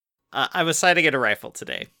I was sighting at a rifle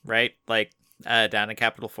today, right? Like, down in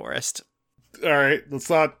Capitol Forest. All right, let's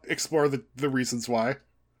not explore the reasons why.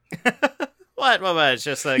 What? It's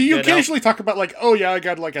just a You good occasionally talk about, like, oh yeah, I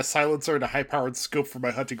got, like, a silencer and a high-powered scope for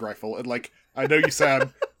my hunting rifle, and, like, I know you,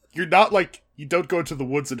 Sam, you're not, like, you don't go into the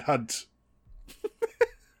woods and hunt.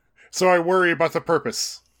 So I worry about the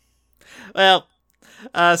purpose. Well,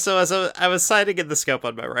 so as I was sighting in the scope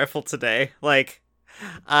on my rifle today, like,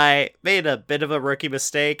 I made a bit of a rookie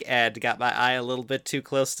mistake and got my eye a little bit too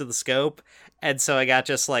close to the scope, and so I got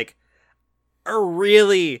just, like, a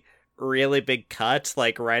really, really big cut,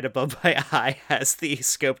 like, right above my eye as the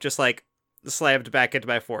scope just, like, slammed back into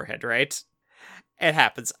my forehead, right? It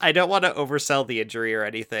happens. I don't want to oversell the injury or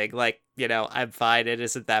anything. Like, I'm fine. It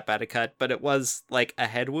isn't that bad a cut, but it was, like, a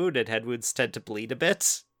head wound, and head wounds tend to bleed a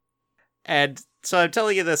bit. And so I'm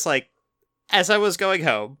telling you this, like, as I was going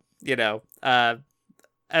home,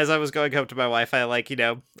 as I was going home to my wife, I, like,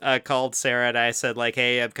 called Sarah and I said, like,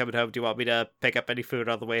 hey, I'm coming home. Do you want me to pick up any food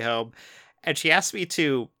on the way home? And she asked me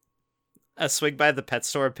to swing by the pet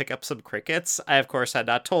store and pick up some crickets. I, of course, had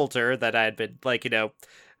not told her that I had been, like,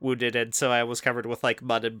 wounded, and so I was covered with, like,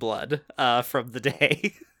 mud and blood from the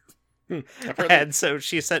day. And so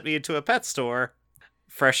she sent me into a pet store,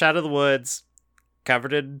 fresh out of the woods,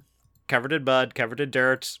 covered in mud, covered in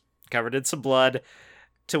dirt, covered in some blood,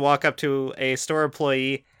 to walk up to a store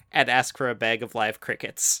employee and ask for a bag of live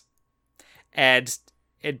crickets. And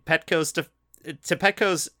in Petco's to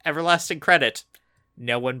Petco's everlasting credit,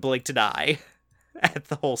 no one blinked an eye at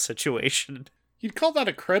the whole situation. You'd call that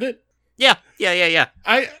a credit? Yeah.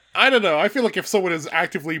 I don't know. I feel like if someone is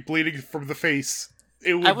actively bleeding from the face,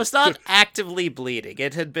 it would... I was not actively bleeding.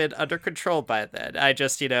 It had been under control by then. I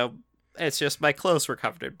just, it's just my clothes were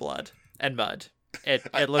covered in blood and mud.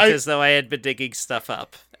 It looked as though I had been digging stuff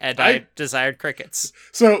up, and I desired crickets.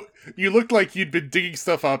 So, you looked like you'd been digging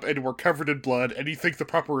stuff up and were covered in blood, and you think the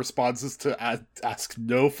proper response is to ask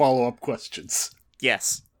no follow-up questions.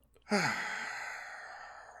 Yes.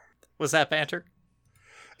 Was that banter?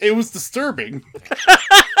 It was disturbing.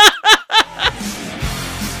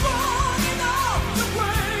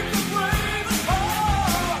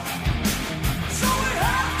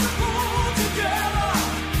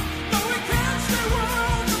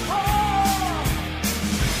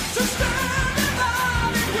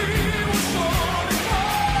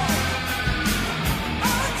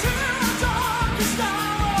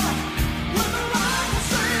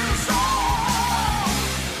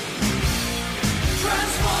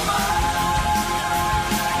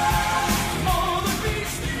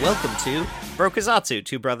 Welcome to Brokuzatsu,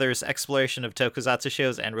 Two Brothers' exploration of tokusatsu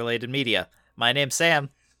shows and related media. My name's Sam.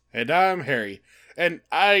 And I'm Harry. And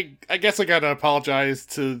I guess I gotta apologize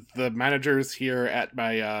to the managers here at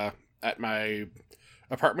my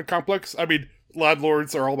apartment complex. I mean,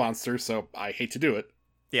 landlords are all monsters, so I hate to do it.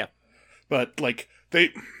 Yeah. But, like,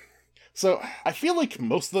 so, I feel like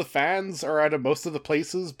most of the fans are out of most of the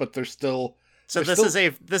places, but they're still... So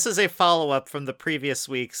this is a follow-up from the previous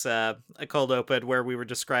week's cold open where we were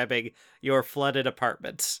describing your flooded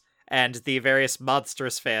apartment and the various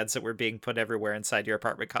monstrous fans that were being put everywhere inside your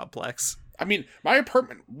apartment complex. I mean, my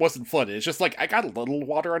apartment wasn't flooded. It's just, like, I got a little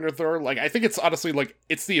water under there. Like, I think it's honestly, like,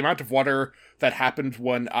 it's the amount of water that happened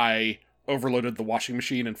when I overloaded the washing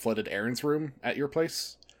machine and flooded Aaron's room at your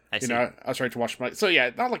place. I see. I was trying to wash my... So,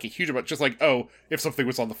 yeah, not, like, a huge amount. Just, like, oh, if something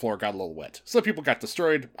was on the floor, it got a little wet. Some people got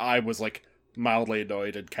destroyed. I was, like... mildly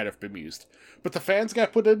annoyed and kind of bemused. But the fans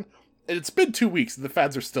got put in, and it's been 2 weeks, and the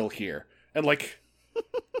fans are still here. And, like,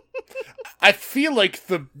 I feel like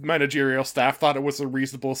the managerial staff thought it was a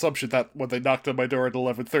reasonable assumption that when they knocked on my door at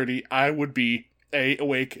 11:30, I would be A,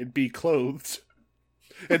 awake, and B, clothed.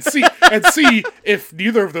 And C, if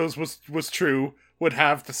neither of those was true, would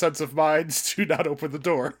have the sense of mind to not open the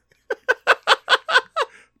door.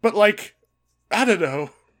 But, like, I don't know.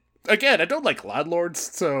 Again, I don't like landlords,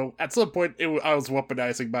 so at some point I was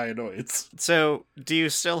weaponizing my annoyance. So, do you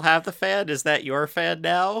still have the fan? Is that your fan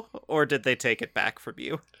now? Or did they take it back from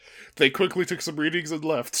you? They quickly took some readings and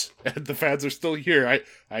left, and the fans are still here.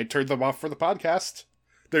 I turned them off for the podcast.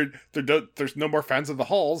 There's no more fans in the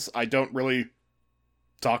halls. I don't really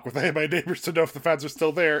talk with any of my neighbors to know if the fans are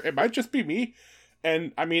still there. It might just be me.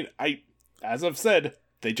 And, I mean, as I've said...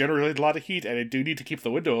 They generate a lot of heat, and I do need to keep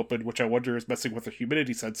the window open, which I wonder is messing with the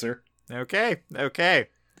humidity sensor. Okay.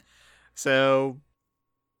 So,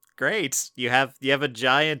 great. You have a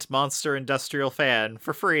giant monster industrial fan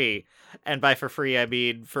for free. And by for free, I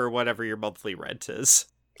mean for whatever your monthly rent is.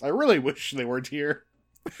 I really wish they weren't here.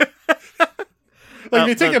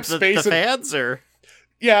 They take up space. The fans, or...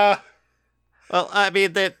 Yeah. Well, I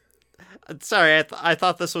mean, Sorry, I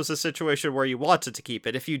thought this was a situation where you wanted to keep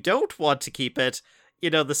it. If you don't want to keep it,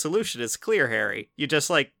 the solution is clear, Harry. You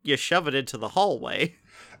just, you shove it into the hallway,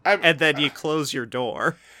 and then you close your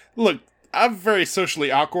door. Look, I'm very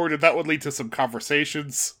socially awkward, and that would lead to some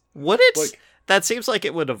conversations. Would it? That seems like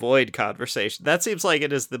it would avoid conversation. That seems like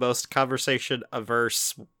it is the most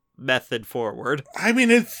conversation-averse method forward. I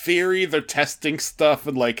mean, in theory, they're testing stuff,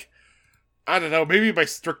 and, I don't know, maybe by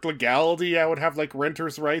strict legality I would have,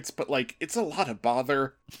 renter's rights, but, it's a lot of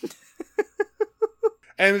bother.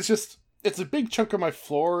 And it's a big chunk of my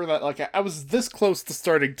floor that, I was this close to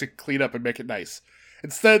starting to clean up and make it nice.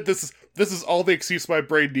 Instead, this is all the excuse my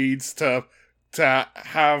brain needs to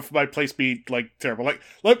have my place be, terrible.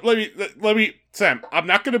 Let me, Sam, I'm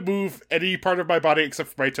not gonna move any part of my body except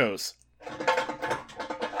for my toes.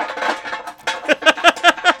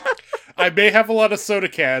 I may have a lot of soda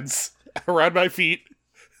cans around my feet,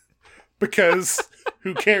 because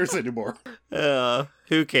who cares anymore?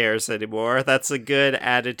 Who cares anymore? That's a good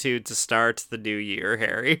attitude to start the new year,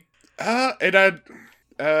 Harry.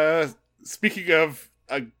 Speaking of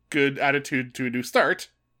a good attitude to a new start.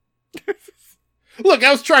 Look,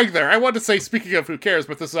 I was trying there. I wanted to say, speaking of who cares,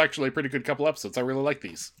 but this is actually a pretty good couple episodes. I really like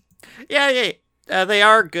these. Yeah. They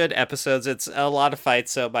are good episodes. It's a lot of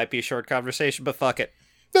fights, so it might be a short conversation, but fuck it.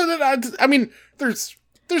 No, I mean, there's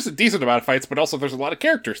a decent amount of fights, but also there's a lot of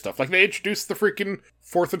character stuff. They introduced the freaking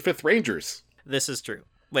 4th and 5th Rangers. This is true.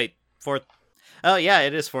 Wait, 4th? Oh, yeah,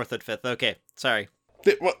 it is 4th and 5th. Okay, sorry.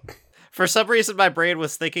 What? For some reason, my brain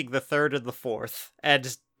was thinking the 3rd and the 4th.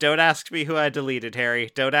 And don't ask me who I deleted,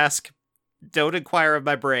 Harry. Don't inquire of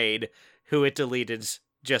my brain who it deleted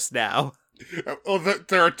just now. Oh,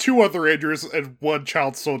 there are 2 other Rangers and 1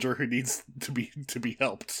 child soldier who needs to be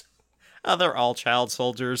helped. Oh, they're all child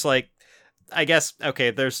soldiers. I guess,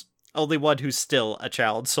 okay, there's only one who's still a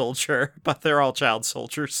child soldier, but they're all child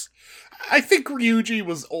soldiers. I think Ryuji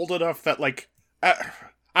was old enough that,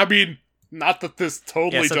 I mean, not that this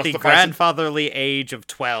totally yes, at justifies the grandfatherly age of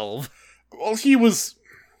 12. Well, he was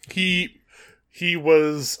 14.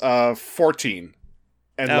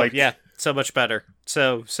 And yeah, so much better.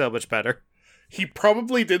 So much better. He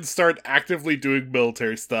probably didn't start actively doing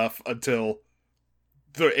military stuff until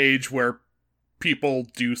the age where people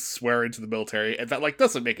do swear into the military, and that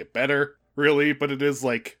doesn't make it better, really, but it is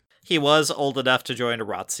he was old enough to join a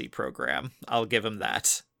ROTC program. I'll give him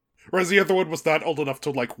that. Whereas the other one was not old enough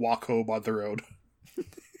to walk home on their own.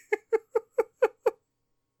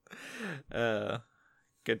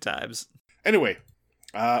 Good times. Anyway,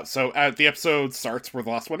 so the episode starts where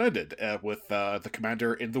the last one ended, with the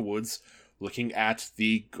commander in the woods looking at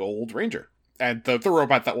the Gold Ranger and the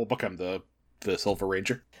robot that will become the Silver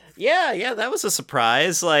Ranger. Yeah, that was a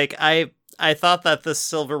surprise. I thought that the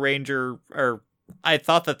Silver Ranger, or I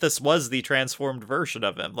thought that this was the transformed version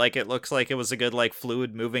of him. It looks like it was a good,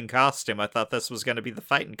 fluid moving costume. I thought this was going to be the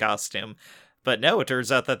fighting costume. But no, it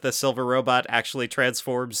turns out that the silver robot actually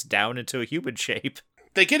transforms down into a human shape.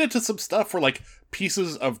 They get into some stuff where,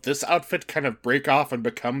 pieces of this outfit kind of break off and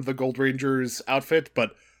become the Gold Ranger's outfit,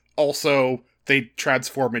 but also they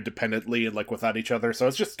transform independently and, without each other. So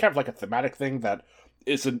it's just kind of a thematic thing that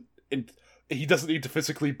isn't... he doesn't need to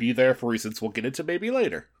physically be there for reasons we'll get into maybe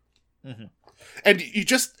later. Mm-hmm. And you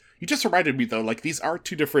just reminded me, though, these are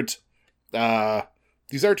two different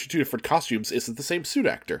costumes. Is it the same suit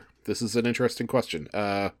actor? This is an interesting question.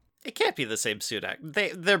 It can't be the same suit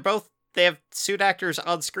actor. They have suit actors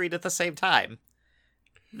on screen at the same time.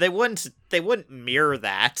 They wouldn't mirror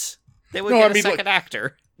that. They would get a second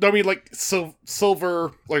actor. No, I mean,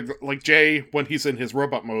 Silver, Jay when he's in his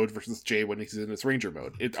robot mode versus Jay when he's in his Ranger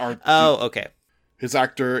mode. Okay. His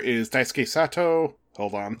actor is Daisuke Sato.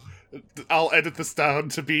 Hold on. I'll edit this down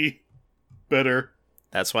to be better.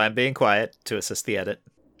 That's why I'm being quiet, to assist the edit.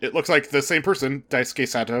 It looks like the same person, Daisuke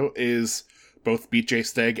Sato, is both Beat J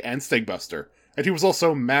Steg and Stegbuster. And he was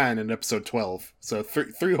also Man in episode 12. So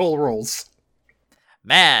 3 whole roles.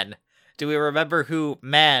 Man! Do we remember who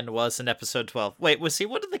Man was in episode 12? Wait, was he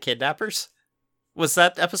one of the kidnappers? Was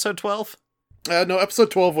that episode 12? No,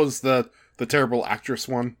 episode 12 was the terrible actress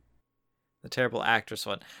one. The terrible actress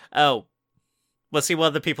one. Oh. Was he one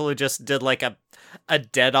of the people who just did a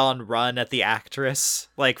dead-on run at the actress?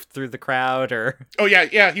 Through the crowd, or... Oh,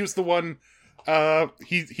 yeah, he was the one...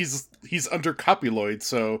 He's under copyloid,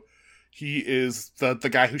 so he is the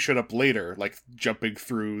guy who showed up later, jumping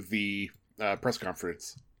through the press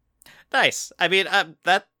conference. Nice. I mean,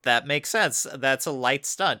 that makes sense. That's a light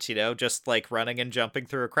stunt, just running and jumping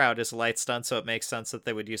through a crowd is a light stunt, so it makes sense that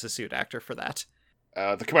they would use a suit actor for that.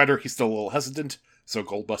 The commander, he's still a little hesitant, so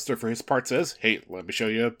Goldbuster for his part says, "Hey, let me show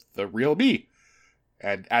you the real me."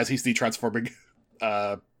 And as he's de-transforming,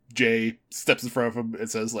 Jay steps in front of him and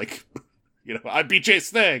says, like, I beat Jay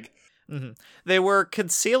Snag. Mm-hmm. They were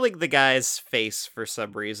concealing the guy's face for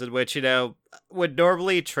some reason, which, would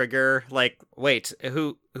normally trigger, like, wait,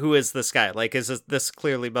 who is this guy? Like, this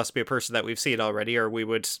clearly must be a person that we've seen already, or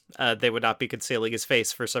they would not be concealing his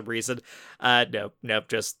face for some reason. No,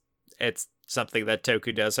 just, it's something that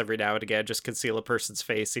Toku does every now and again, just conceal a person's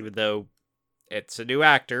face, even though it's a new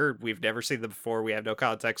actor. We've never seen them before. We have no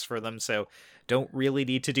context for them, so don't really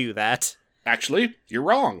need to do that. Actually, you're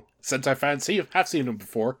wrong. Sentai fans have seen him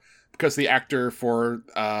before, because the actor for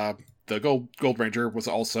the Gold Ranger was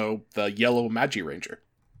also the Yellow Magi Ranger.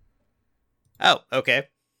 Oh, okay.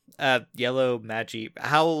 Yellow Magi.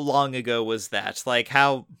 How long ago was that? Like,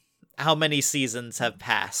 how many seasons have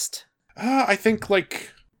passed? I think,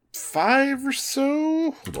 like, 5 or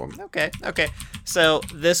so. Hold on. Okay. So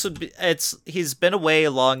this would be. He's been away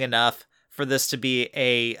long enough for this to be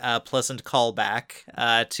a pleasant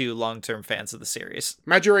callback to long-term fans of the series.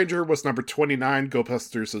 Magi Ranger was number 29. Go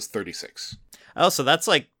Busters is 36. Oh, so that's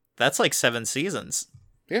like 7 seasons.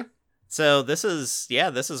 Yeah. So this is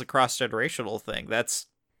a cross-generational thing. That's.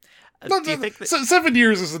 Do you think 7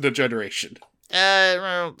 years isn't a generation?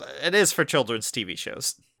 Well, it is for children's TV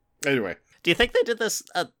shows. Anyway, do you think they did this?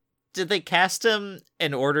 Did they cast him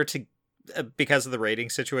in order to because of the rating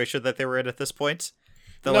situation that they were in at this point?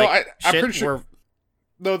 I'm pretty sure.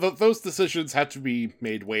 No, those decisions had to be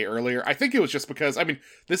made way earlier. I think it was just because,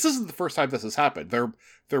 this isn't the first time this has happened.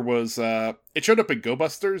 There was, it showed up in Go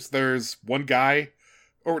Busters. There's one guy,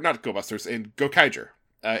 or not Go Busters, in Gokaiger.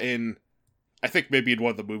 I think maybe in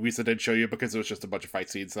one of the movies I didn't show you because it was just a bunch of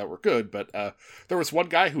fight scenes that were good, but there was one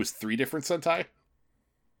guy who was 3 different Sentai.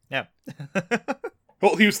 Yeah.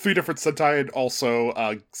 Well, he was 3 different Sentai and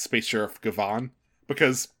also Space Sheriff Gavan,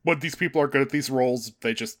 because when these people are good at these roles,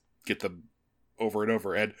 they just get them over and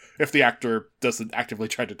over, and if the actor doesn't actively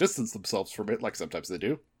try to distance themselves from it, like sometimes they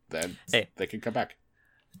do, then they can come back.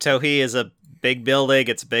 Tohei is a big building,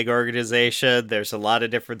 it's a big organization, there's a lot of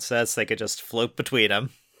different sets, they could just float between them.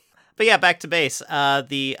 But yeah, back to base.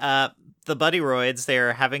 The Buddyroids,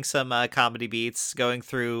 they're having some comedy beats going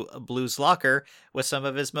through Blue's locker with some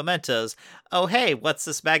of his mementos. Oh hey, what's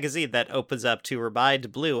this magazine that opens up to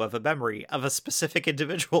remind Blue of a memory of a specific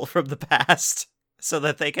individual from the past? So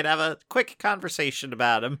that they can have a quick conversation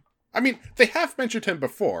about him. They have mentioned him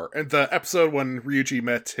before. In the episode when Ryuji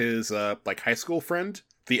met his, high school friend,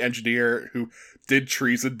 the engineer who did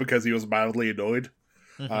treason because he was mildly annoyed.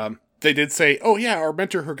 Mm-hmm. They did say, oh yeah, our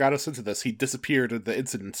mentor who got us into this, he disappeared in the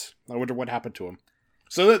incident. I wonder what happened to him.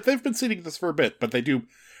 So they've been seeing this for a bit, but they do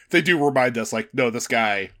remind us, like, no, this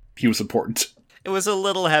guy, he was important. It was a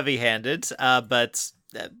little heavy-handed, but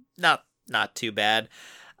not too bad.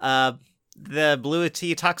 The Blue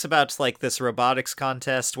T talks about, like, this robotics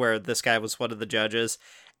contest where this guy was one of the judges,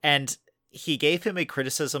 and he gave him a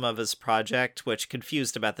criticism of his project, which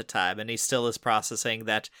confused him at the time, and he still is processing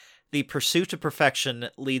that the pursuit of perfection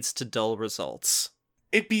leads to dull results.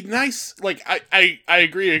 It'd be nice, like, I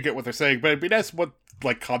agree, I get what they're saying, but it'd be nice what,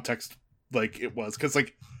 like, context, like, it was, because,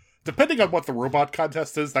 like, depending on what the robot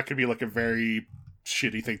contest is, that could be, like, a very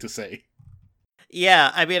shitty thing to say.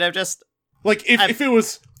 Yeah, I'm just... Like, if it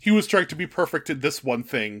was, he was trying to be perfect in this one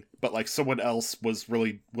thing, but, like, someone else was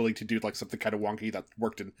really willing to do, like, something kind of wonky that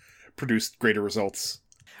worked and produced greater results.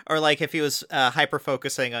 Or, like, if he was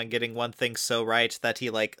hyper-focusing on getting one thing so right that he,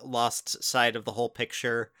 like, lost sight of the whole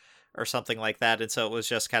picture or something like that, and so it was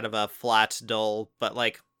just kind of a flat, dull, but,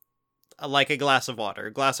 like a glass of water.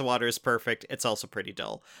 A glass of water is perfect, it's also pretty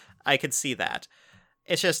dull. I could see that.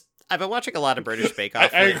 It's just, I've been watching a lot of British Bake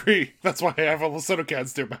Off. I agree. That's why I have all the soda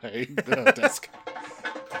cans near my desk.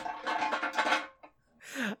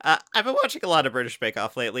 I've been watching a lot of British Bake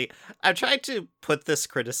Off lately. I've tried to put this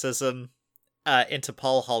criticism into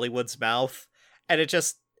Paul Hollywood's mouth, and it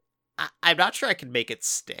just... I'm not sure I can make it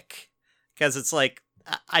stick. Because it's like,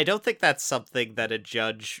 I don't think that's something that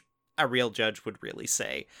a real judge would really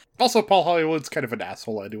say. Also, Paul Hollywood's kind of an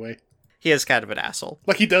asshole anyway. He is kind of an asshole.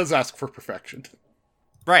 Like, he does ask for perfection.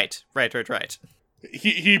 Right.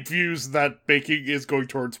 He views that baking is going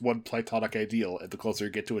towards one platonic ideal, and the closer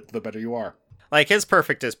you get to it, the better you are. Like, his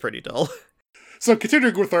perfect is pretty dull. So,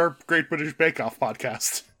 continuing with our Great British Bake Off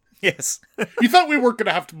podcast. Yes. You thought we weren't going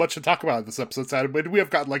to have much to talk about in this episode, Sam, but we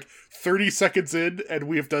have gotten like 30 seconds in, and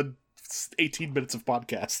we have done 18 minutes of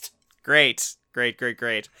podcast. Great.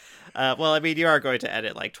 Well, I mean, you are going to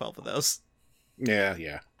edit like 12 of those.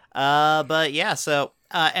 Yeah. But yeah, so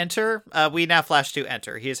Enter, we now flash to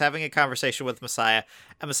Enter. He is having a conversation with Messiah,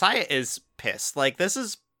 and Messiah is pissed. Like, this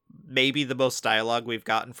is maybe the most dialogue we've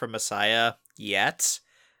gotten from Messiah yet.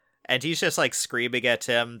 and he's just like screaming at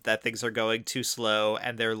him that things are going too slow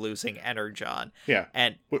and they're losing Energon. Yeah.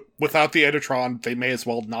 And without the Enertron, they may as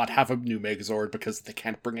well not have a new Megazord because they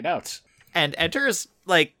can't bring it out. And Enter's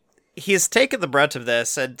like, he's taken the brunt of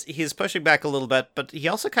this and he's pushing back a little bit, but he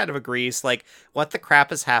also kind of agrees, like, what the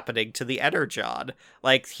crap is happening to the Energon?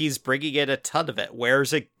 Like, he's bringing in a ton of it.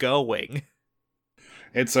 Where's it going?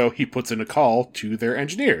 And so he puts in a call to their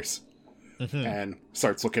engineers and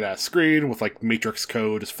starts looking at a screen with, like, matrix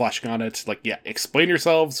code is flashing on it. Like, yeah, explain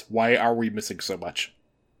yourselves. Why are we missing so much?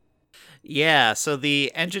 Yeah, so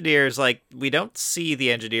the engineers, like, we don't see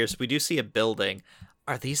the engineers. We do see a building.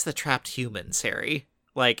 Are these the trapped humans, Harry?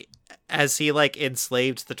 Like, has he, like,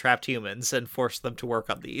 enslaved the trapped humans and forced them to work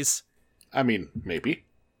on these? I mean, maybe.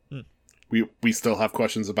 We still have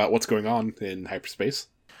questions about what's going on in hyperspace.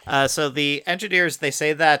 So the engineers, they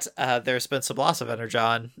say that there's been some loss of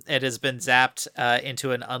Energon. It has been zapped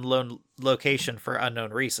into an unknown location for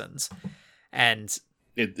unknown reasons. And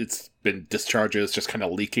it's been discharges just kind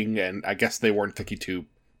of leaking, and I guess they weren't thinking too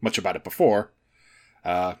much about it before.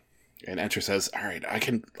 And Enter says, all right, I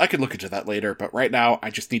can look into that later, but right now I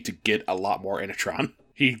just need to get a lot more Enertron.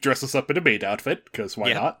 He dresses up in a maid outfit, because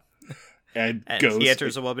why not? And goes... he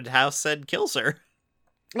enters a woman's house and kills her.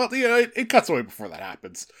 Well, yeah, it cuts away before that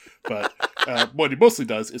happens. But what he mostly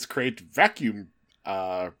does is create Vacuumroid,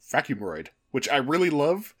 which I really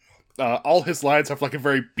love. All his lines have like a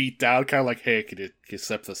very beat down, kind of like, hey, can you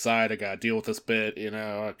step to the side? I gotta deal with this bit,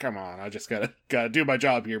 come on, I just gotta do my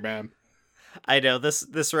job here, man. I know,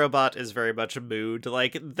 this robot is very much a mood.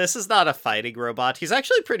 Like, this is not a fighting robot. He's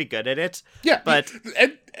actually pretty good at it. Yeah, but...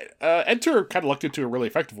 Enter kind of looked into a really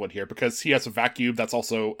effective one here, because he has a vacuum that's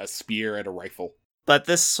also a spear and a rifle. But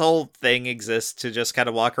this whole thing exists to just kind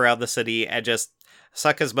of walk around the city and just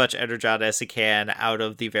suck as much Energon as he can out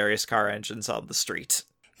of the various car engines on the street.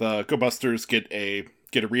 The Go Busters get a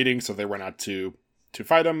reading, so they run out to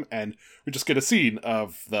fight him, and we just get a scene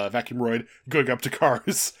of the Vacuumroid going up to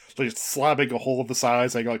cars, like slamming a hole in the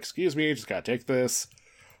side, saying, like, excuse me, just gotta take this.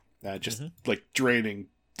 Like, draining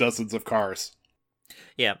dozens of cars.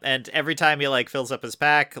 Yeah, and every time he, like, fills up his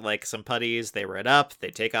pack, like, some putties, they run up, they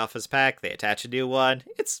take off his pack, they attach a new one.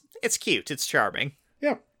 It's cute, it's charming.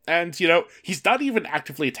 Yeah, and, he's not even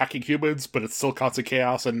actively attacking humans, but it's still causing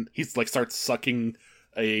chaos, and he's, like, starts sucking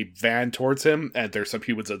a van towards him, and there's some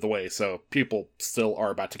humans in the way, so people still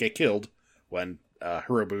are about to get killed when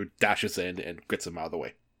Hiromu dashes in and gets him out of the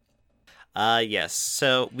way. Yes.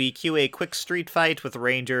 So we cue a quick street fight with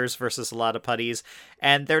Rangers versus a lot of putties,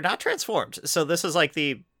 and they're not transformed. So this is like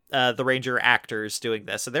the Ranger actors doing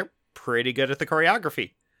this, and they're pretty good at the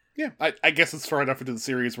choreography. Yeah, I guess it's far enough into the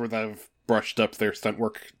series where they've brushed up their stunt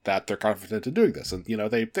work that they're confident in doing this, and,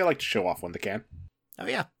 they like to show off when they can. Oh,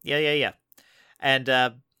 yeah. Yeah.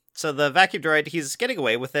 And so the vacuum droid, he's getting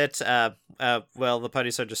away with it. Well, the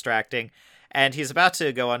putties are distracting, and he's about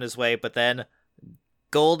to go on his way, but then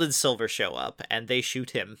Gold and Silver show up, and they shoot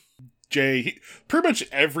him. Jay, pretty much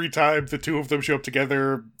every time the two of them show up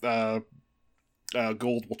together,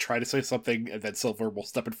 Gold will try to say something, and then Silver will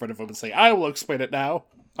step in front of him and say, I will explain it now.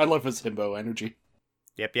 I love his himbo energy.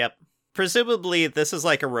 Yep. Presumably, this is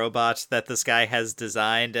like a robot that this guy has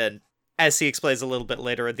designed, and as he explains a little bit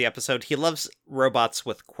later in the episode, he loves robots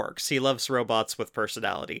with quirks. He loves robots with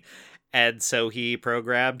personality. And so he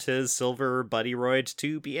programmed his Silver Buddyroid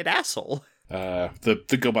to be an asshole.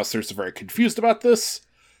 The Go Busters are very confused about this.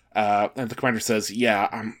 And the commander says, yeah,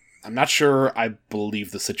 I'm not sure I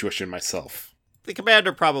believe the situation myself. The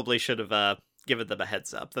commander probably should have given them a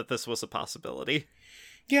heads up that this was a possibility.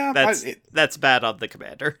 Yeah, that's bad on the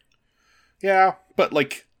commander. Yeah, but,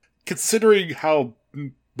 like, considering how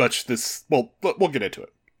much this... Well, we'll get into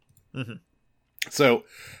it. Mm-hmm. So,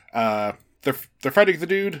 they're fighting the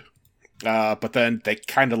dude, but then they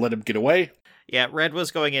kind of let him get away. Yeah, Red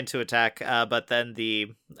was going in to attack, but then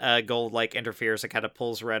the Gold, like, interferes and kind of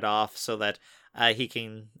pulls Red off so that he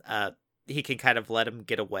can kind of let him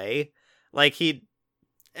get away. Like,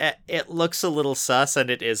 it looks a little sus, and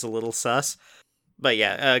it is a little sus. But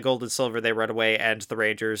yeah, Gold and Silver, they run away, and the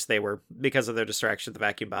Rangers, because of their distraction, the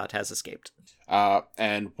vacuum bot has escaped.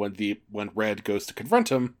 And when Red goes to confront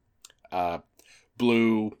him,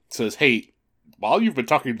 Blue says, hey, while you've been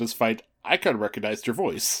talking this fight, I kind of recognized your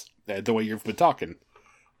voice, the way you've been talking.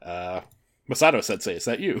 Masato Sensei, is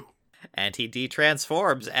that you? And he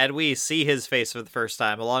de-transforms, and we see his face for the first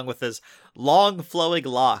time, along with his long flowing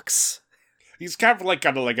locks. He's kind of like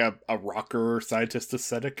a rocker scientist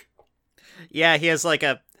aesthetic. Yeah, he has like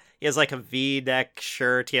a V-neck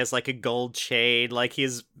shirt. He has like a gold chain. Like,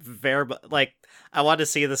 he's very, like, I want to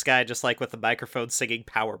see this guy just like with a microphone singing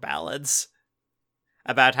power ballads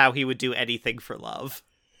about how he would do anything for love.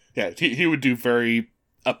 Yeah, he would do very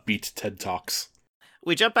upbeat TED Talks.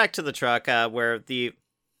 We jump back to the truck where the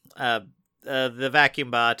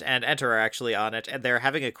vacuum bot and Enter are actually on it, and they're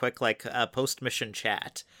having a quick post-mission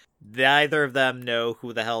chat. Neither of them know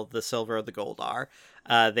who the hell the silver or the gold are.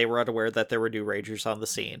 They were unaware that there were new Rangers on the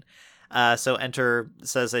scene. So Enter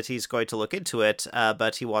says that he's going to look into it,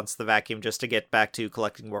 but he wants the vacuum just to get back to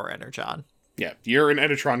collecting more Energon. Yeah, you're an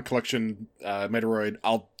Enertron collection, Metoroid.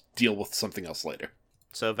 I'll deal with something else later.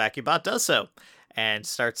 So VacuumBot does so, and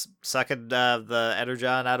starts sucking the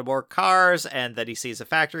Energon out of more cars, and then he sees a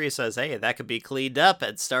factory, says, hey, that could be cleaned up,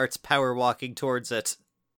 and starts power walking towards it.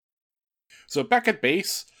 So back at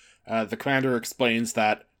base, the commander explains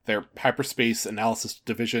that their hyperspace analysis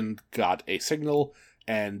division got a signal,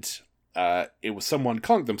 and it was someone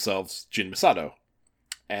calling themselves Jin Misato.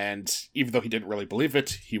 And even though he didn't really believe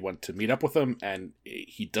it, he went to meet up with him, and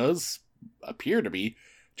he does appear to be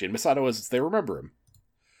Jin Misato as they remember him.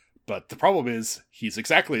 But the problem is, he's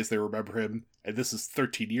exactly as they remember him, and this is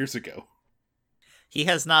 13 years ago. He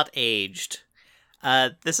has not aged.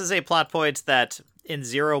 This is a plot point that in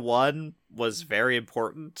 01 was very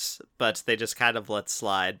important, but they just kind of let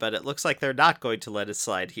slide. But it looks like they're not going to let it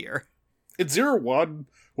slide here. In 01,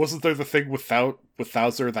 wasn't there the thing with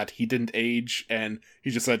Thouser that he didn't age, and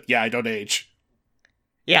he just said, yeah, I don't age?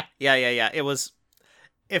 Yeah.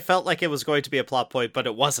 It felt like it was going to be a plot point, but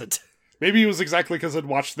it wasn't. Maybe it was exactly because I'd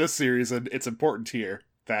watched this series, and it's important here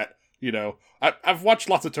that, I've watched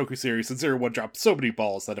lots of Toku series, and 01 dropped so many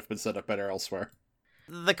balls that have been set up better elsewhere.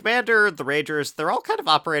 The Commander, the Rangers, they're all kind of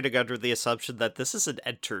operating under the assumption that this is an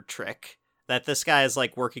Enter trick. That this guy is,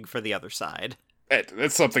 working for the other side.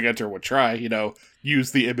 It's something Enter would try,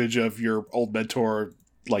 use the image of your old mentor,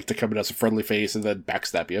 to come in as a friendly face and then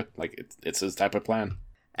backstab you. It's his type of plan.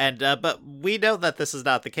 And, but we know that this is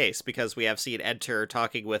not the case, because we have seen Enter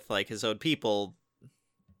talking with, his own people.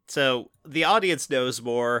 So, the audience knows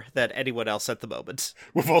more than anyone else at the moment.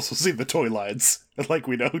 We've also seen the toy lines. And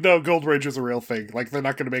we know, no, Gold Ranger's a real thing. They're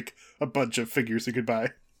not going to make a bunch of figures you could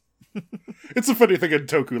buy. It's a funny thing in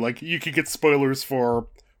Toku, you can get spoilers for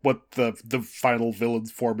what the final villain's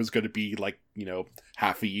form is going to be,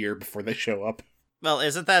 half a year before they show up. Well,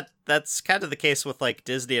 isn't that's kind of the case with,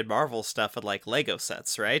 Disney and Marvel stuff and, Lego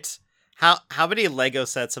sets, right? How many Lego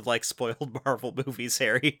sets have, spoiled Marvel movies,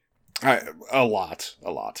 Harry? A lot.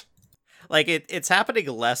 It's happening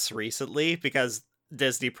less recently, because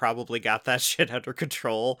Disney probably got that shit under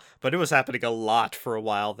control, but it was happening a lot for a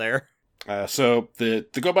while there. So, the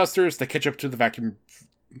Go Busters, they catch up to the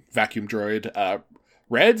vacuum droid.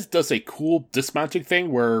 Red does a cool dismounting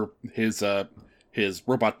thing where his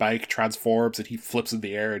robot bike transforms and he flips in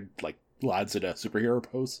the air and lands in a superhero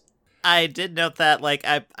pose. I did note that,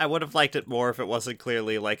 I would have liked it more if it wasn't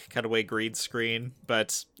clearly, cutaway green screen,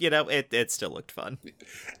 but, it still looked fun.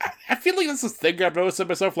 I feel like that's the thing I've noticed in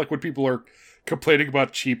myself, when people are complaining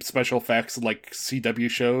about cheap special effects in, CW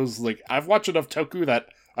shows, I've watched enough Toku that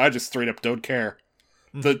I just straight up don't care.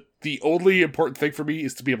 The only important thing for me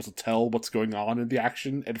is to be able to tell what's going on in the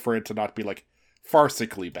action, and for it to not be,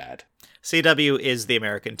 farcically bad. CW is the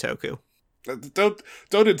American Toku.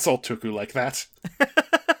 Don't insult Toku like that.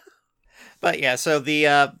 But yeah, so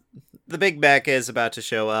the big mech is about to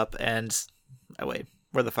show up, and oh wait,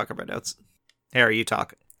 where the fuck are my notes? Harry, you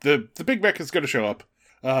talk. The big mech is going to show up,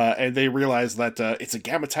 and they realize that it's a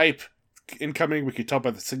gamma type incoming. We can tell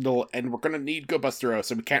by the signal, and we're going to need Go Bustero,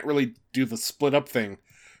 so we can't really do the split up thing.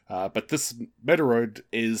 But this Metoroid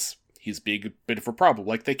he's being a bit of a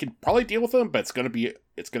problem. They can probably deal with him, but it's going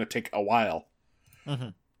to take a while. Mm-hmm.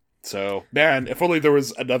 So, man, if only there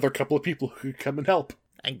was another couple of people who could come and help.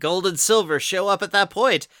 And Gold and Silver show up at that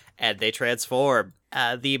point, and they transform.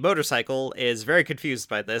 The motorcycle is very confused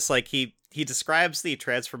by this. He describes the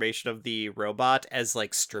transformation of the robot as,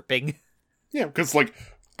 stripping. Yeah, because,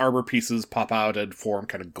 armor pieces pop out and form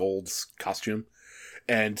kind of Gold's costume.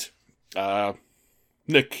 And,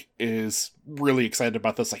 Nick is really excited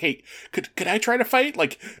about this. Hey, could I try to fight?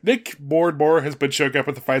 Nick more and more has been showing up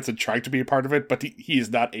at the fights and trying to be a part of it, but he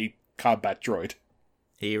is not a combat droid.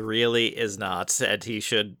 He really is not, and he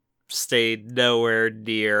should stay nowhere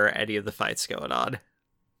near any of the fights going on.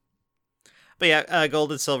 But yeah,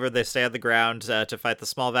 Gold and Silver, they stay on the ground to fight the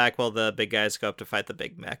small vac, while the big guys go up to fight the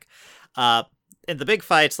big mech. In the big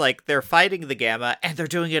fights, they're fighting the Gamma, and they're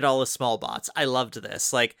doing it all as small bots. I loved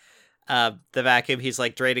this. The vacuum, he's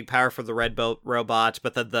draining power from the red robot,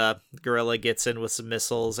 but then the gorilla gets in with some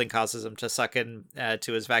missiles and causes him to suck in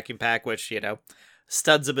to his vacuum pack, which,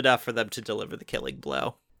 stuns him enough for them to deliver the killing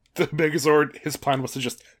blow. The Megazord, his plan was to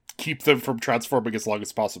just keep them from transforming as long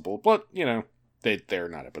as possible, but, they're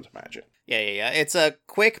not able to match it. Yeah. It's a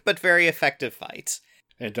quick but very effective fight.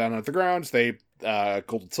 And down on the ground, they,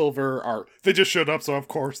 Gold and Silver they just showed up, so of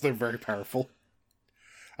course they're very powerful.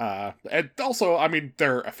 And also, I mean,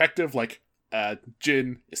 they're effective, like,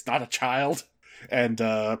 Jin is not a child, and,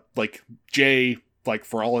 Jay, like,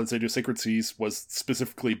 for all its idiosyncrasies, was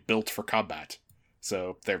specifically built for combat.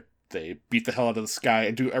 So they beat the hell out of this guy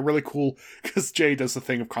and do a really cool, because Jay does the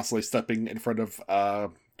thing of constantly stepping in front of,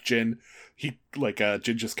 Jin. Jin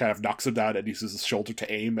just kind of knocks him down and uses his shoulder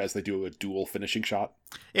to aim as they do a dual finishing shot.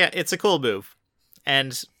 Yeah, it's a cool move.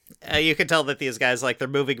 And you can tell that these guys, like, they're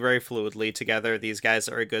moving very fluidly together. These guys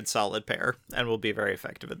are a good, solid pair and will be very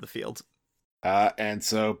effective in the field. And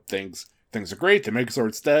so things are great. The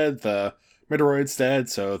Megazord's dead, the Metoroid's dead,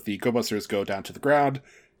 so the Go-Busters go down to the ground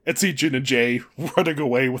and see Jin and Jay running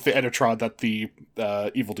away with the Endertron that the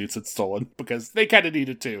evil dudes had stolen, because they kind of need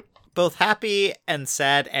it too. Both happy and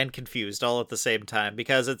sad and confused all at the same time,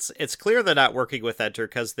 because it's clear they're not working with Enter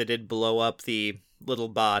because they did blow up the little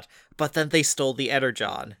bot, but then they stole the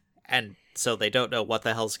Energon, and so they don't know what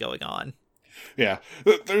the hell's going on. Yeah,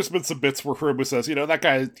 there's been some bits where Hiromu says, that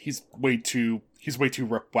guy, he's way too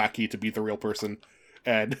wacky to be the real person,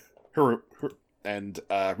 and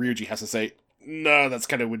Ryuji has to say, no, that's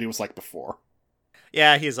kind of what he was like before.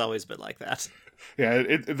 Yeah, he's always been like that. Yeah,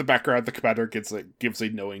 in the background, the commander gives a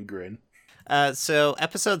knowing grin. So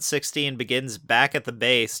episode 16 begins back at the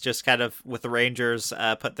base, just kind of with the Rangers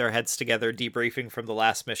put their heads together, debriefing from the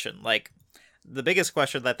last mission. Like, the biggest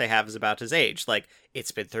question that they have is about his age. Like,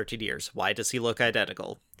 it's been 13 years. Why does he look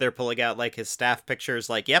identical? They're pulling out, like, his staff pictures,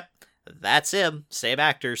 like, yep, that's him. Same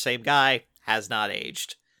actor, same guy, has not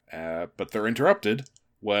aged. But they're interrupted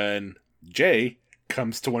when Jay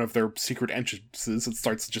comes to one of their secret entrances and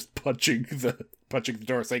starts just punching the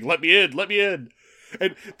door, saying, "Let me in."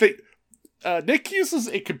 And Nick uses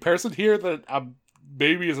a comparison here that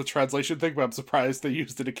maybe is a translation thing, but I'm surprised they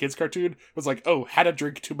used it in a kid's cartoon. It was like, "Oh, had a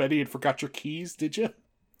drink too many and forgot your keys, did you?"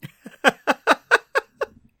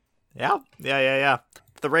 Yeah.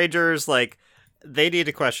 The Rangers, like, they need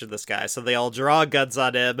to question this guy, so they all draw guns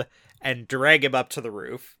on him and drag him up to the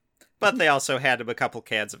roof. But they also hand him a couple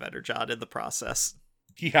cans of Energon in the process.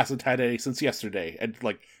 He hasn't had any since yesterday, and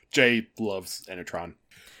Jay loves Enertron.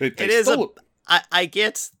 I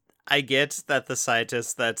get that the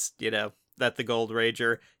scientist that the Gold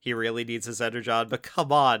Ranger, he really needs his Energon, but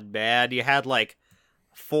come on, man, you had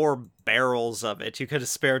 4 barrels of it. You could have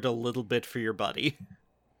spared a little bit for your buddy.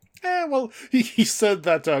 Well, he said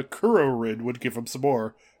that Kurorin would give him some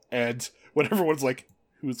more, and when everyone's like,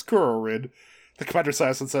 "Who's Kurorin?" the commander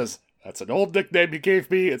sighs and says, "That's an old nickname you gave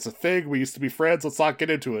me. It's a thing. We used to be friends. Let's not get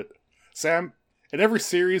into it." Sam, in every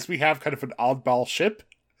series we have kind of an oddball ship.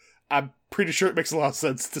 I'm pretty sure it makes a lot of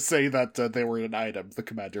sense to say that they were an item, the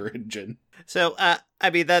commander and Jin. So, I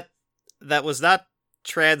mean, that was not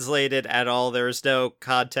translated at all. There was no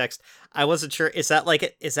context. I wasn't sure. Is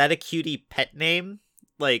that a cutie pet name?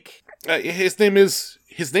 His name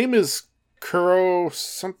is Kuro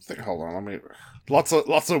something. Hold on, let me. Lots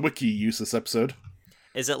of wiki use this episode.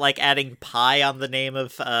 Is it like adding pie on the name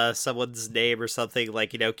of someone's name or something,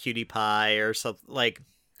 Cutie Pie or something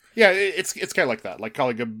Yeah, it's kind of like that, like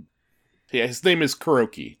calling him. Yeah, his name is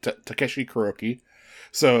Kuroki, Takeshi Kuroki.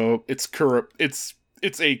 So it's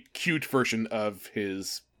it's a cute version of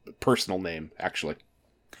his personal name, actually.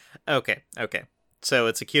 Okay. So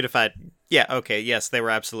it's a cutified. Yeah. Okay. Yes, they were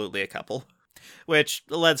absolutely a couple, which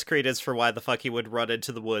lends credence for why the fuck he would run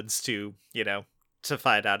into the woods to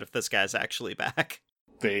find out if this guy's actually back.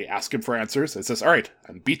 They ask him for answers. It says, "All right,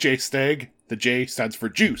 I'm BJ Stag." The J stands for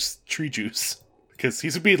juice, tree juice, because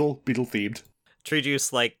he's a beetle themed. Tree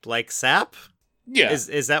juice, like sap? Yeah.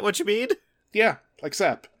 Is that what you mean? Yeah, like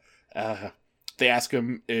sap. They ask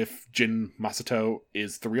him if Jin Masato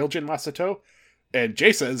is the real Jin Masato, and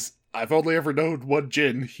Jay says, "I've only ever known one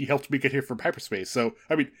Jin. He helped me get here from hyperspace." So,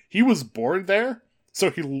 I mean, he was born there, so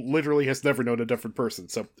he literally has never known a different person,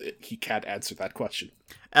 so he can't answer that question.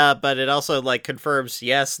 But it also, confirms,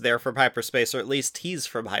 yes, they're from hyperspace, or at least he's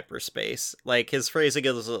from hyperspace. His phrasing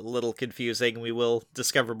is a little confusing. We will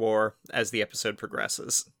discover more as the episode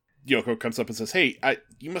progresses. Yoko comes up and says, "Hey,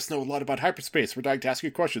 you must know a lot about hyperspace. We're dying to ask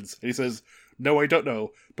you questions." And he says, "No, I don't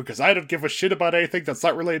know, because I don't give a shit about anything that's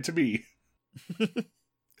not related to me."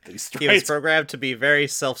 He was programmed to be very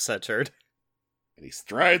self-centered. And he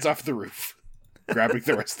strides off the roof, grabbing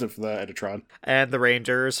the rest of the Endertron. And the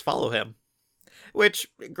Rangers follow him. Which,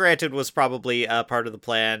 granted, was probably part of the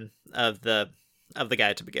plan of the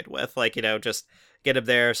guy to begin with. Just get him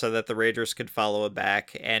there so that the Rangers could follow him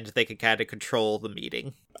back, and they could kind of control the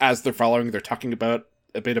meeting. As they're following, they're talking a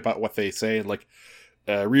bit about what they say, and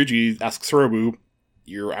Ryuji asks Hiromu,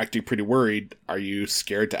 "You're acting pretty worried. Are you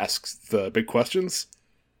scared to ask the big questions?"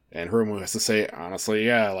 And Hiromu has to say, honestly,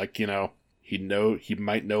 yeah, like, he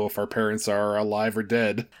might know if our parents are alive or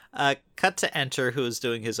dead. Cut to Enter, who is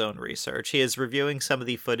doing his own research. He is reviewing some of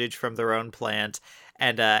the footage from their own plant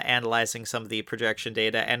and analyzing some of the projection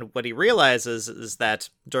data. And what he realizes is that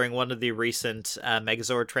during one of the recent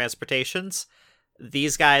Megazord transportations,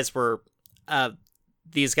 these guys were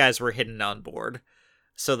hidden on board.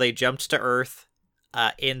 So they jumped to Earth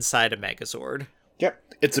inside a Megazord.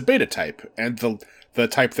 Yep, it's a beta type, and the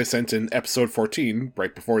type they sent in episode 14,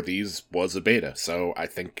 right before these, was a beta, so I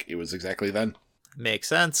think it was exactly then. Makes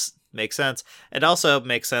sense. It also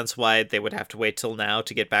makes sense why they would have to wait till now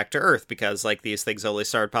to get back to Earth, because, like, these things only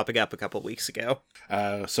started popping up a couple weeks ago.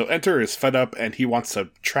 So Enter is fed up, and he wants to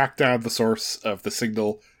track down the source of the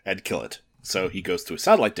signal and kill it. So he goes to a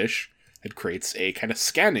satellite dish and creates a kind of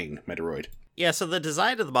scanning Metoroid. Yeah, so the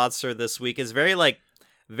design of the monster this week is very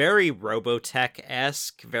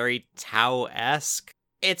Robotech-esque, very Tau-esque.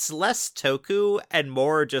 It's less Toku and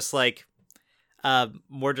more just like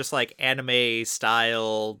anime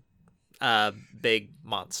style big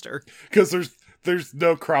monster. Because there's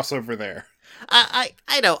no crossover there. I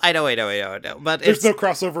know, but there's no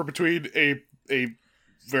crossover between a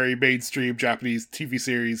very mainstream Japanese TV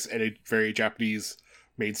series and a very Japanese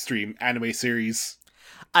mainstream anime series.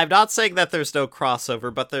 I'm not saying that there's no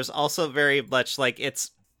crossover, but there's also very much like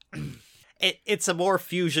it's a more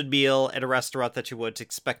fusion meal at a restaurant that you would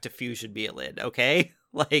expect a fusion meal in, okay?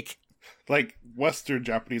 Like Western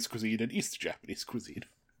Japanese cuisine and Eastern Japanese cuisine.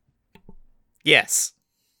 Yes.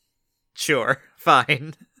 Sure.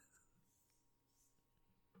 Fine.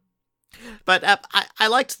 But I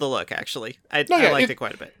liked the look, actually. I liked it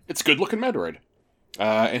quite a bit. It's good looking Metroid.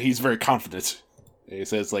 And he's very confident. He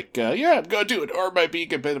says, like, yeah, I'm gonna do it, or am I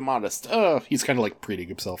being a bit modest? He's kind of like preening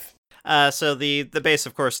himself. So the base,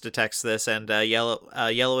 of course, detects this, and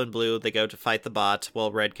yellow and blue, they go to fight the bot,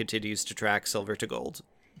 while red continues to track silver to gold.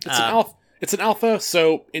 It's an alpha,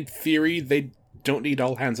 so in theory, they don't need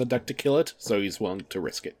all hands on deck to kill it, so he's willing to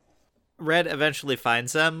risk it. Red eventually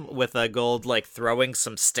finds them, with Gold, like, throwing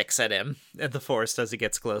some sticks at him in the forest as he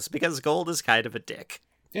gets close, because Gold is kind of a dick.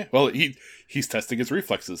 Yeah, well, he's testing his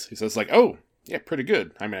reflexes. He says, like, oh, yeah, pretty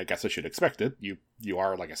good. I mean, I guess I should expect it. You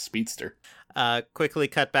are like a speedster. Quickly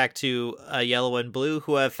cut back to Yellow and Blue,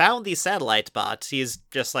 who have found the satellite bot. He's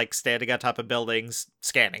just, like, standing on top of buildings,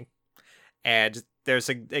 scanning. And there's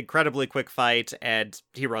an incredibly quick fight, and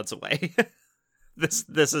he runs away. This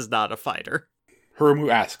is not a fighter.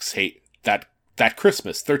 Hiromu asks, hey, that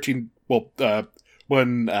Christmas, when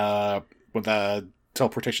the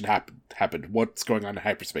teleportation happened, what's going on in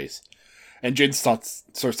hyperspace? And Jin starts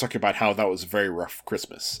talking about how that was a very rough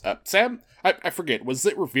Christmas. Sam, I forget, was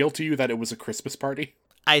it revealed to you that it was a Christmas party?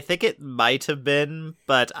 I think it might have been,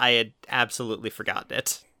 but I had absolutely forgotten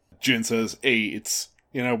it. Jin says, hey, it's,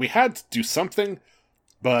 we had to do something,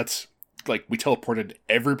 but, like, we teleported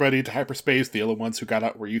everybody to hyperspace. The only ones who got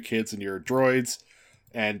out were you kids and your droids.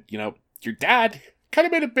 And, your dad kind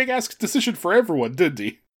of made a big-ass decision for everyone, didn't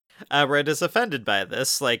he? Red is offended by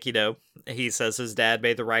this. Like, he says his dad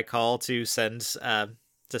made the right call to send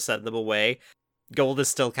them away. Gold is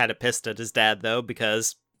still kind of pissed at his dad, though,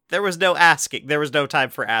 because there was no asking. There was no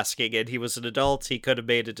time for asking, and he was an adult. He could have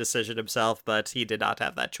made a decision himself, but he did not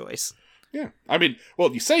have that choice. Yeah. I mean,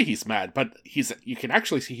 well, you say he's mad, but you can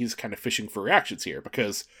actually see he's kind of fishing for reactions here,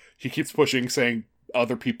 because he keeps pushing, saying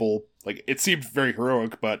other people, like, it seemed very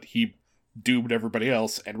heroic, but he doomed everybody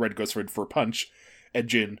else, and Red goes for a punch, and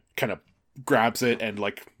Jin kind of grabs it and,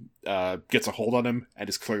 like, gets a hold on him and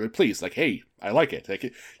is clearly pleased. Like, hey, I like it.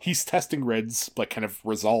 Like, he's testing Red's, like, kind of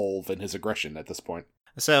resolve and his aggression at this point.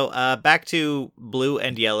 So, back to Blue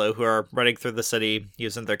and Yellow, who are running through the city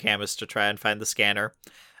using their cameras to try and find the scanner.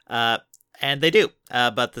 And they do,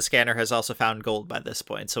 but the scanner has also found Gold by this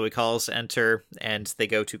point, so he calls Enter, and they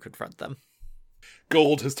go to confront them.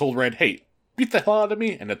 Gold has told Red, hey, beat the hell out of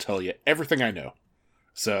me, and I'll tell you everything I know.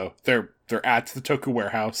 So, they're at the Toku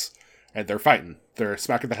warehouse, and they're fighting. They're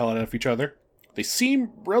smacking the hell out of each other. They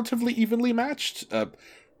seem relatively evenly matched.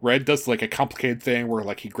 Red does, like, a complicated thing where,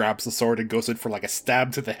 like, he grabs the sword and goes in for, like, a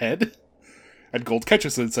stab to the head. And Gold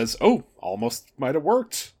catches it and says, oh, almost might have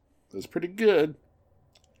worked. It was pretty good.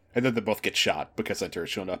 And then they both get shot because Enter has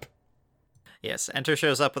shown up. Yes, Enter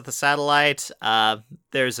shows up with the satellite.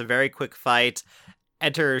 There's a very quick fight.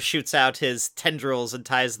 Enter shoots out his tendrils and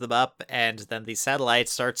ties them up, and then the satellite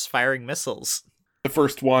starts firing missiles. The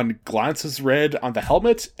first one glances Red on the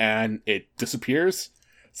helmet, and it disappears.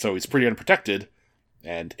 So he's pretty unprotected.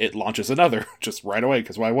 And it launches another, just right away,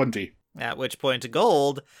 because why wouldn't he? At which point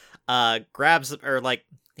Gold grabs, or, like,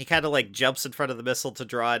 he kind of, like, jumps in front of the missile to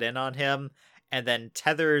draw it in on him, and then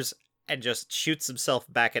tethers and just shoots himself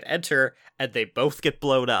back at Enter, and they both get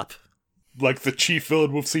blown up. Like the chief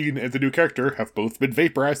villain we've seen and the new character have both been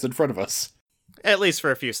vaporized in front of us. At least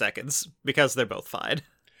for a few seconds, because they're both fine.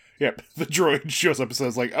 Yep, the droid shows up and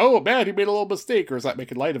says, like, oh man, he made a little mistake, or is that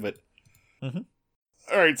making light of it? Mm-hmm.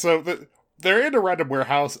 Alright, so they're in a random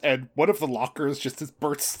warehouse, and one of the lockers just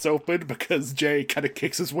bursts open because Jay kind of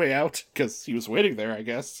kicks his way out, because he was waiting there, I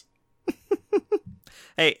guess.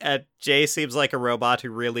 Hey, Jay seems like a robot who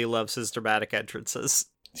really loves his dramatic entrances.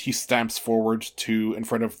 He stamps forward to in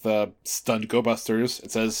front of the stunned Go-Busters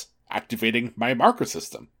and says, activating my marker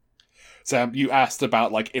system. Sam, you asked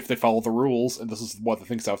about, like, if they follow the rules, and this is one of the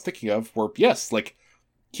things I was thinking of, where, yes, like,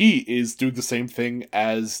 he is doing the same thing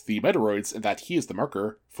as the Metaloids in that he is the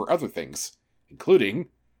marker for other things, including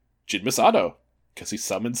Jin Misato, because he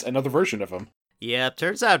summons another version of him. Yeah,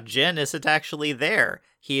 turns out Jin isn't actually there.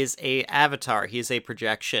 He is a avatar. He is a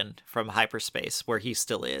projection from hyperspace, where he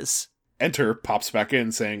still is. Enter pops back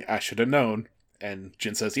in saying, I should have known. And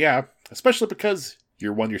Jin says, yeah, especially because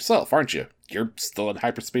you're one yourself, aren't you? You're still in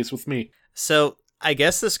hyperspace with me. So, I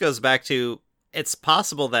guess this goes back to, it's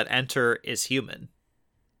possible that Enter is human.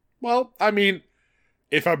 Well, I mean,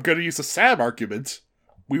 if I'm going to use a Sam argument,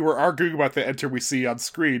 we were arguing about the Enter we see on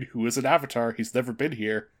screen, who is an avatar. He's never been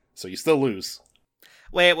here, so you still lose.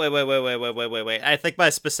 Wait. I think my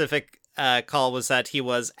specific call was that he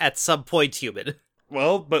was at some point human.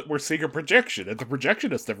 Well, but we're seeing a projection, and the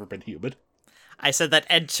projection has never been human. I said that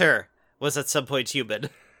Enter was at some point human.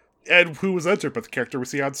 And who was Enter but the character we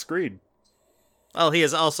see on screen? Well, he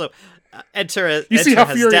is also... Enter, you Enter see how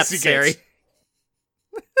has furious depth, he Sari. gets.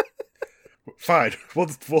 Fine, we'll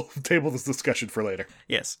table this discussion for later.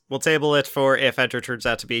 Yes, we'll table it for if Enter turns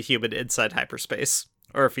out to be a human inside hyperspace,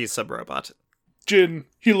 or if he's some robot. Jin,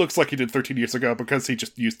 he looks like he did 13 years ago because he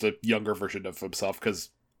just used a younger version of himself, because,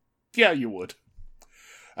 yeah, you would.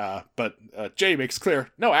 But Jay makes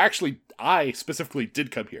clear, no, actually, I specifically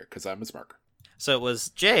did come here, because I'm his marker. So it was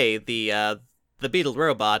Jay, the beetle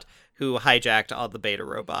robot, who hijacked on the beta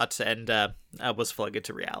robot and was flung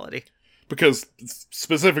into reality. Because,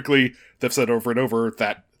 specifically, they've said over and over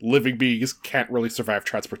that living beings can't really survive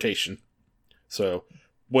transportation. So,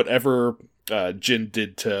 whatever Jin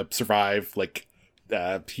did to survive, like,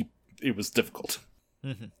 it was difficult.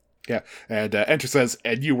 Mm-hmm. Yeah, and Enter says,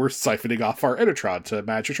 and you were siphoning off our Enertron to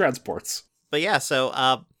manage your transports. But yeah, so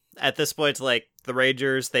at this point, like, the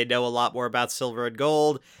Rangers, they know a lot more about Silver and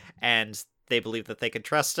Gold, and they believe that they can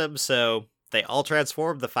trust him, so they all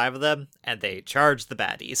transform, the 5 of them, and they charge the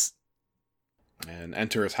baddies. And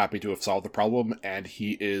Enter is happy to have solved the problem, and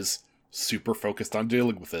he is super focused on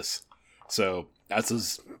dealing with this. So, as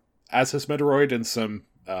his Metaloid and some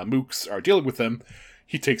mooks are dealing with him,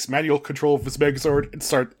 he takes manual control of his Megazord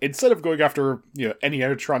and instead of going after, any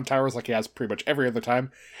Enertron towers like he has pretty much every other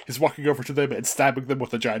time, he's walking over to them and stabbing them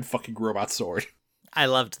with a giant fucking robot sword. I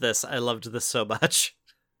loved this so much.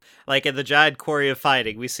 Like, in the giant quarry of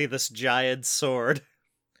fighting, we see this giant sword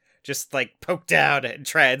just, like, poke down and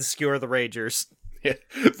try and skewer the Rangers. Yeah.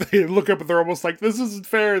 They look up and they're almost like, this isn't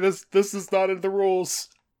fair, this is not in the rules.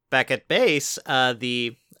 Back at base,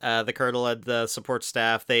 the colonel and the support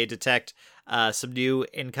staff, they detect some new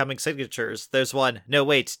incoming signatures. There's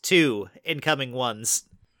 2 incoming ones.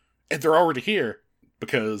 And they're already here,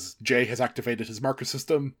 because Jay has activated his marker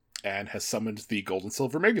system and has summoned the Gold and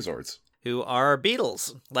Silver Megazords. Who are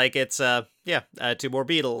beetles. Like, it's, 2 more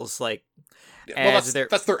beetles, like... Well,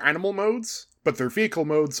 that's their animal modes, but their vehicle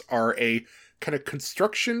modes are a kind of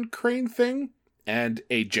construction crane thing and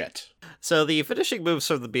a jet. So the finishing moves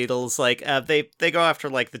from the beetles, like, they go after,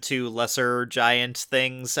 like, the 2 lesser giant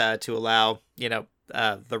things to allow,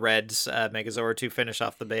 the red Megazord to finish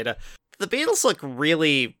off the beta. The beetles look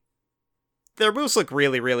really... Their moves look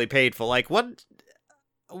really, really painful. Like, one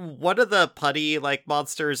of the putty, like,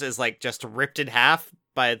 monsters is, like, just ripped in half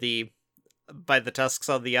by the tusks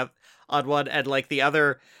on one, and, like, the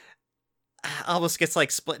other almost gets,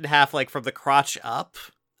 like, split in half, like, from the crotch up.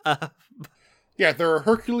 Yeah, there are a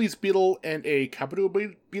Hercules beetle and a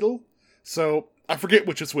Kabuto beetle. So, I forget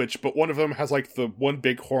which is which, but one of them has, like, the one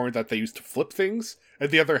big horn that they use to flip things,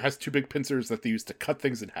 and the other has 2 big pincers that they use to cut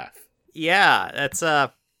things in half. Yeah, that's,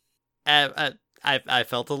 I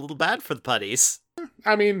felt a little bad for the putties.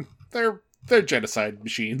 I mean, they're genocide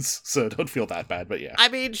machines, so don't feel that bad, but yeah. I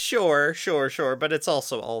mean, sure, but it's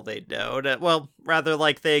also all they know. Well, rather,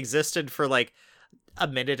 like, they existed for, like, a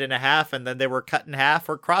minute and a half, and then they were cut in half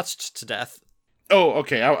or crotched to death. Oh,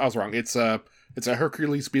 okay, I was wrong. It's a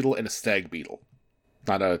Hercules beetle and a stag beetle.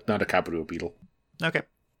 Not a Kabuto beetle. Okay.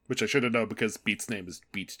 which I should have known because Beat's name is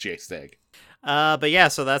Beat J Stag. But yeah,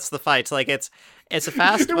 so that's the fight. Like, it's a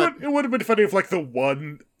fast, It but... would have been funny if, like, the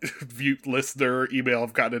one listener email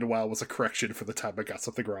I've gotten in a while was a correction for the time I got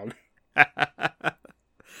something wrong.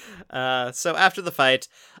 So after the fight,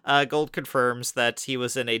 Gold confirms that he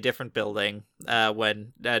was in a different building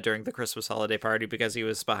when during the Christmas holiday party because he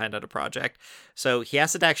was behind on a project. So he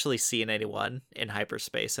hasn't actually seen anyone in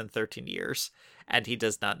hyperspace in 13 years, and he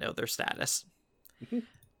does not know their status.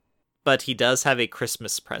 But he does have a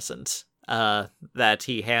Christmas present that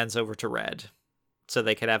he hands over to Red, so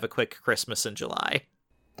they can have a quick Christmas in July.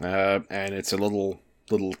 And it's a little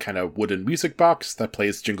kind of wooden music box that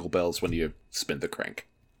plays Jingle Bells when you spin the crank.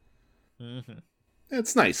 Mm-hmm.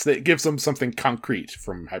 It's nice. It gives them something concrete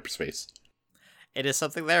from hyperspace. It is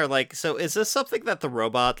something there. Like, so is this something that the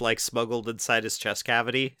robot, like, smuggled inside his chest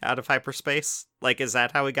cavity out of hyperspace? Like, is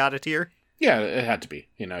that how he got it here? Yeah, it had to be.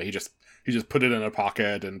 You know, he just put it in a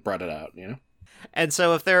pocket and brought it out, you know? And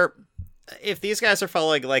so if these guys are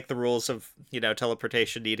following, like, the rules of, you know,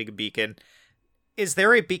 teleportation needing a beacon, is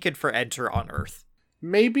there a beacon for Enter on Earth?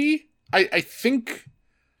 Maybe. I think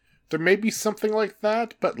there may be something like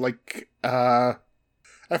that, but, like, I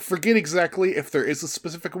forget exactly if there is a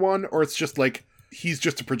specific one, or it's just, like, he's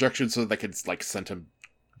just a projection so they can, like, send him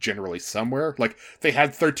generally somewhere. Like, they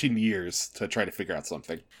had 13 years to try to figure out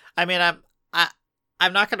something. I mean,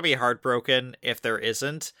 I'm not going to be heartbroken if there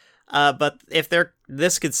isn't, but if they're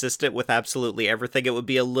this consistent with absolutely everything, it would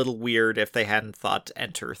be a little weird if they hadn't thought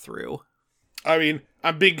Enter through. I mean,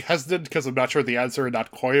 I'm being hesitant because I'm not sure the answer and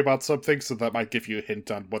not coy about something, so that might give you a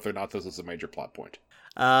hint on whether or not this is a major plot point.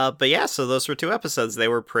 But yeah, so those were 2 episodes. They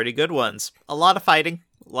were pretty good ones. A lot of fighting,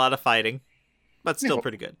 but still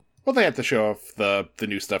pretty good. Well, they had to show off the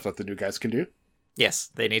new stuff that the new guys can do.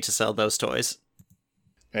 Yes, they need to sell those toys.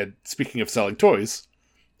 And speaking of selling toys,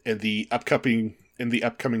 in the upcoming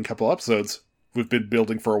couple episodes, we've been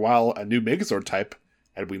building for a while a new Megazord type,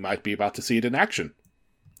 and we might be about to see it in action.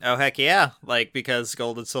 Oh, heck yeah. Like, because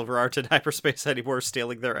Gold and Silver aren't in hyperspace anymore,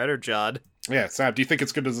 stealing their Energon. Yeah, Sam, do you think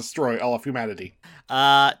it's going to destroy all of humanity?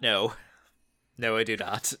 No. No, I do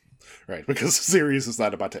not. Right, because the series is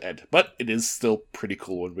not about to end. But it is still pretty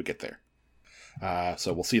cool when we get there.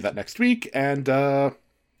 So we'll see that next week, and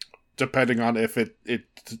depending on if it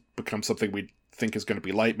becomes something we think is going to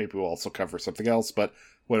be light, maybe we'll also cover something else, but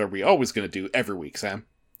what are we always going to do every week, Sam?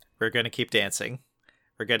 We're going to keep dancing.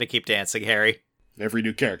 We're going to keep dancing, Harry. Every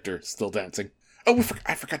new character still dancing. Oh,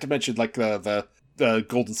 I forgot to mention, like, the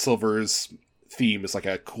Gold and Silver's theme is like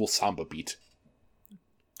a cool samba beat.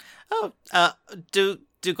 Oh, do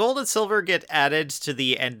Gold and Silver get added to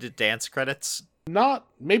the end dance credits?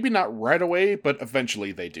 Maybe not right away, but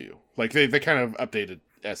eventually they do. Like, they kind of update it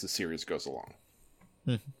as the series goes along.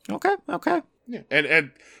 Okay. Yeah,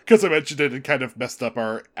 and because I mentioned it and kind of messed up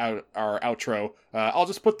our outro, I'll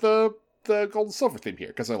just put the Gold and Silver theme here,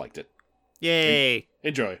 because I liked it. Yay!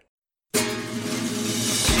 Enjoy.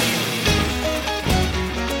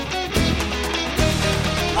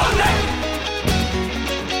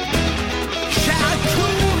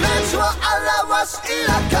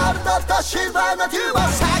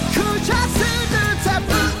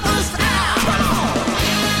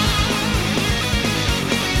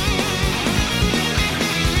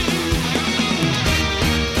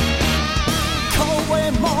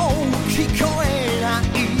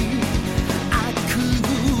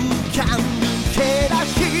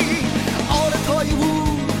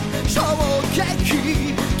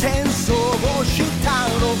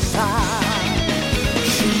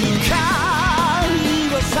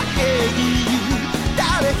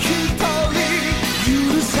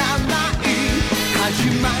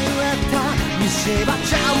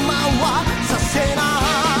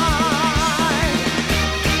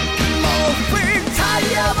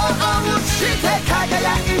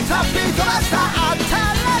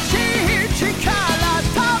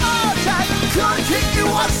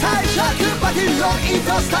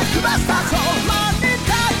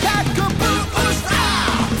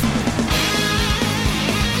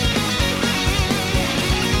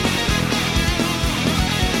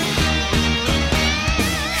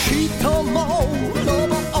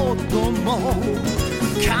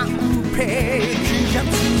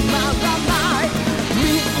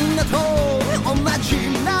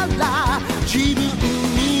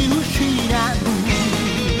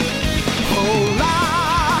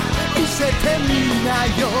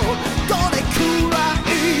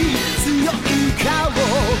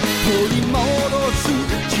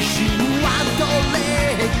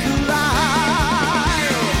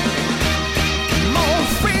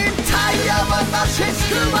 She's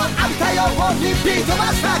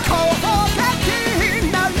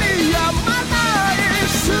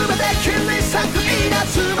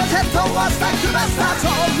マスター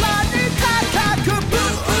空に高くブー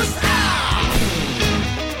ストアッ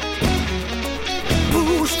プブ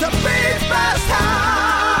ーストビートマスター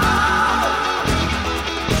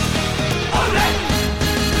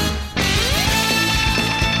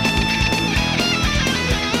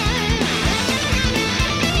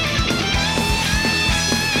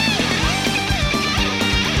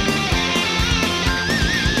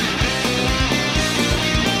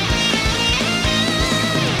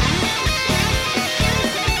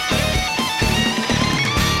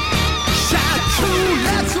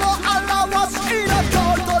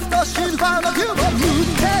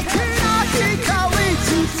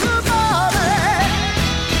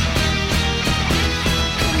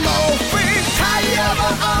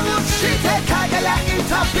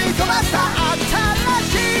ビートマスター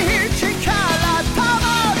新しい力保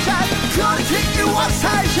ちゃうクオリティは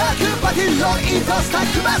最弱バディロイドスタッ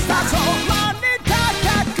クマスター